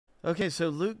Okay, so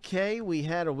Luke K, we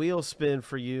had a wheel spin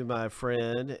for you, my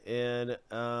friend, and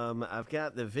I've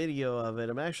got the video of it.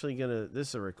 I'm actually gonna. This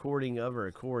is a recording of a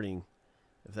recording,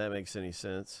 if that makes any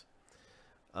sense,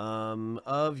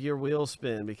 of your wheel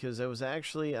spin, because it was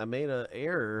actually I made an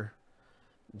error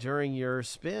during your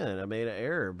spin. I made an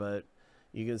error, but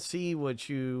you can see what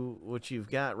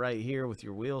you've got right here with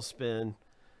your wheel spin.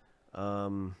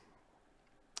 From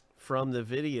the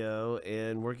video,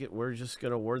 and we're just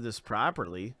gonna word this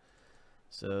properly.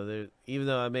 So there, even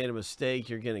though I made a mistake,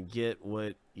 you're going to get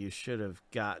what you should have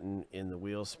gotten in the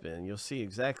wheel spin. You'll see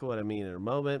exactly what I mean in a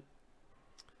moment.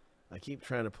 I keep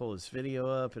trying to pull this video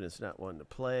up, and it's not wanting to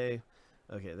play.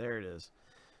 Okay, there it is.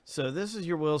 So this is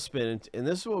your wheel spin, and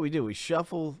this is what we do. We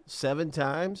shuffle 7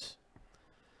 times,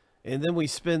 and then we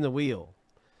spin the wheel.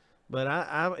 But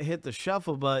I hit the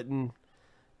shuffle button,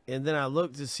 and then I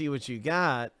look to see what you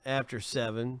got after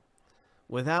 7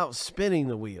 without spinning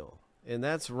the wheel. And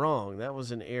that's wrong. That was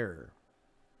an error.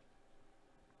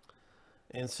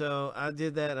 And so I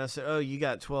did that, and I said, oh, you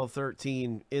got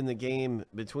 12-13 in the game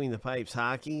between the pipes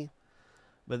hockey.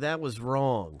 But that was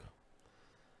wrong.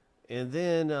 And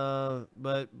then,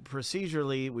 but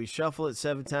procedurally, we shuffle it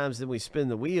 7 times, then we spin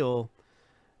the wheel.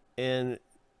 And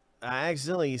I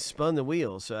accidentally spun the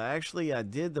wheel. So actually, I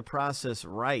did the process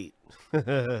right.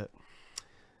 Okay,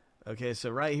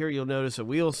 so right here, you'll notice a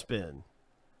wheel spin.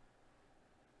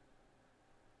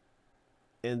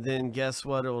 And then guess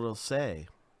what it'll say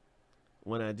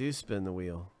when I do spin the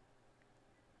wheel?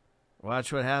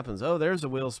 Watch what happens. Oh, there's a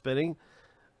wheel spinning.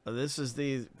 This is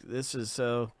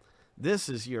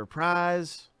your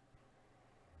prize.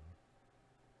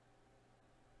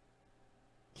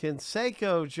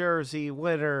 Conseco jersey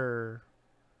winner.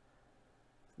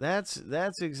 That's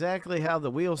exactly how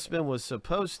the wheel spin was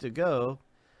supposed to go.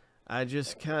 I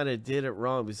just kind of did it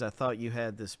wrong because I thought you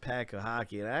had this pack of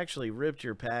hockey, and I actually ripped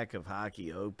your pack of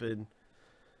hockey open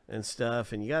and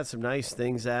stuff, and you got some nice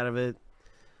things out of it.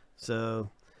 So,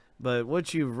 but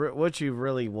what you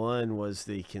really won was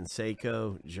the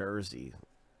Conseco jersey,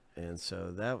 and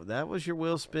so that was your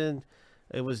wheel spin.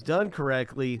 It was done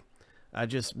correctly. I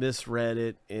just misread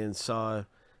it and saw,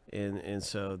 and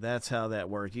so that's how that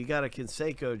worked. You got a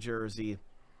Conseco jersey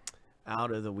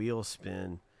out of the wheel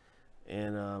spin.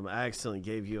 And I accidentally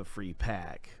gave you a free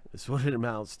pack. That's what it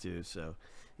amounts to. So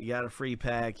you got a free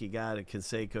pack. You got a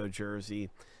Conseco jersey.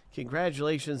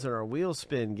 Congratulations on our wheel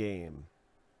spin game.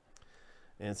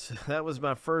 And so that was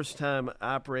my first time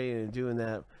operating and doing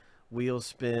that wheel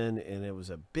spin. And it was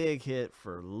a big hit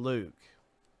for Luke.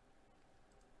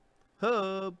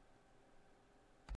 Hub.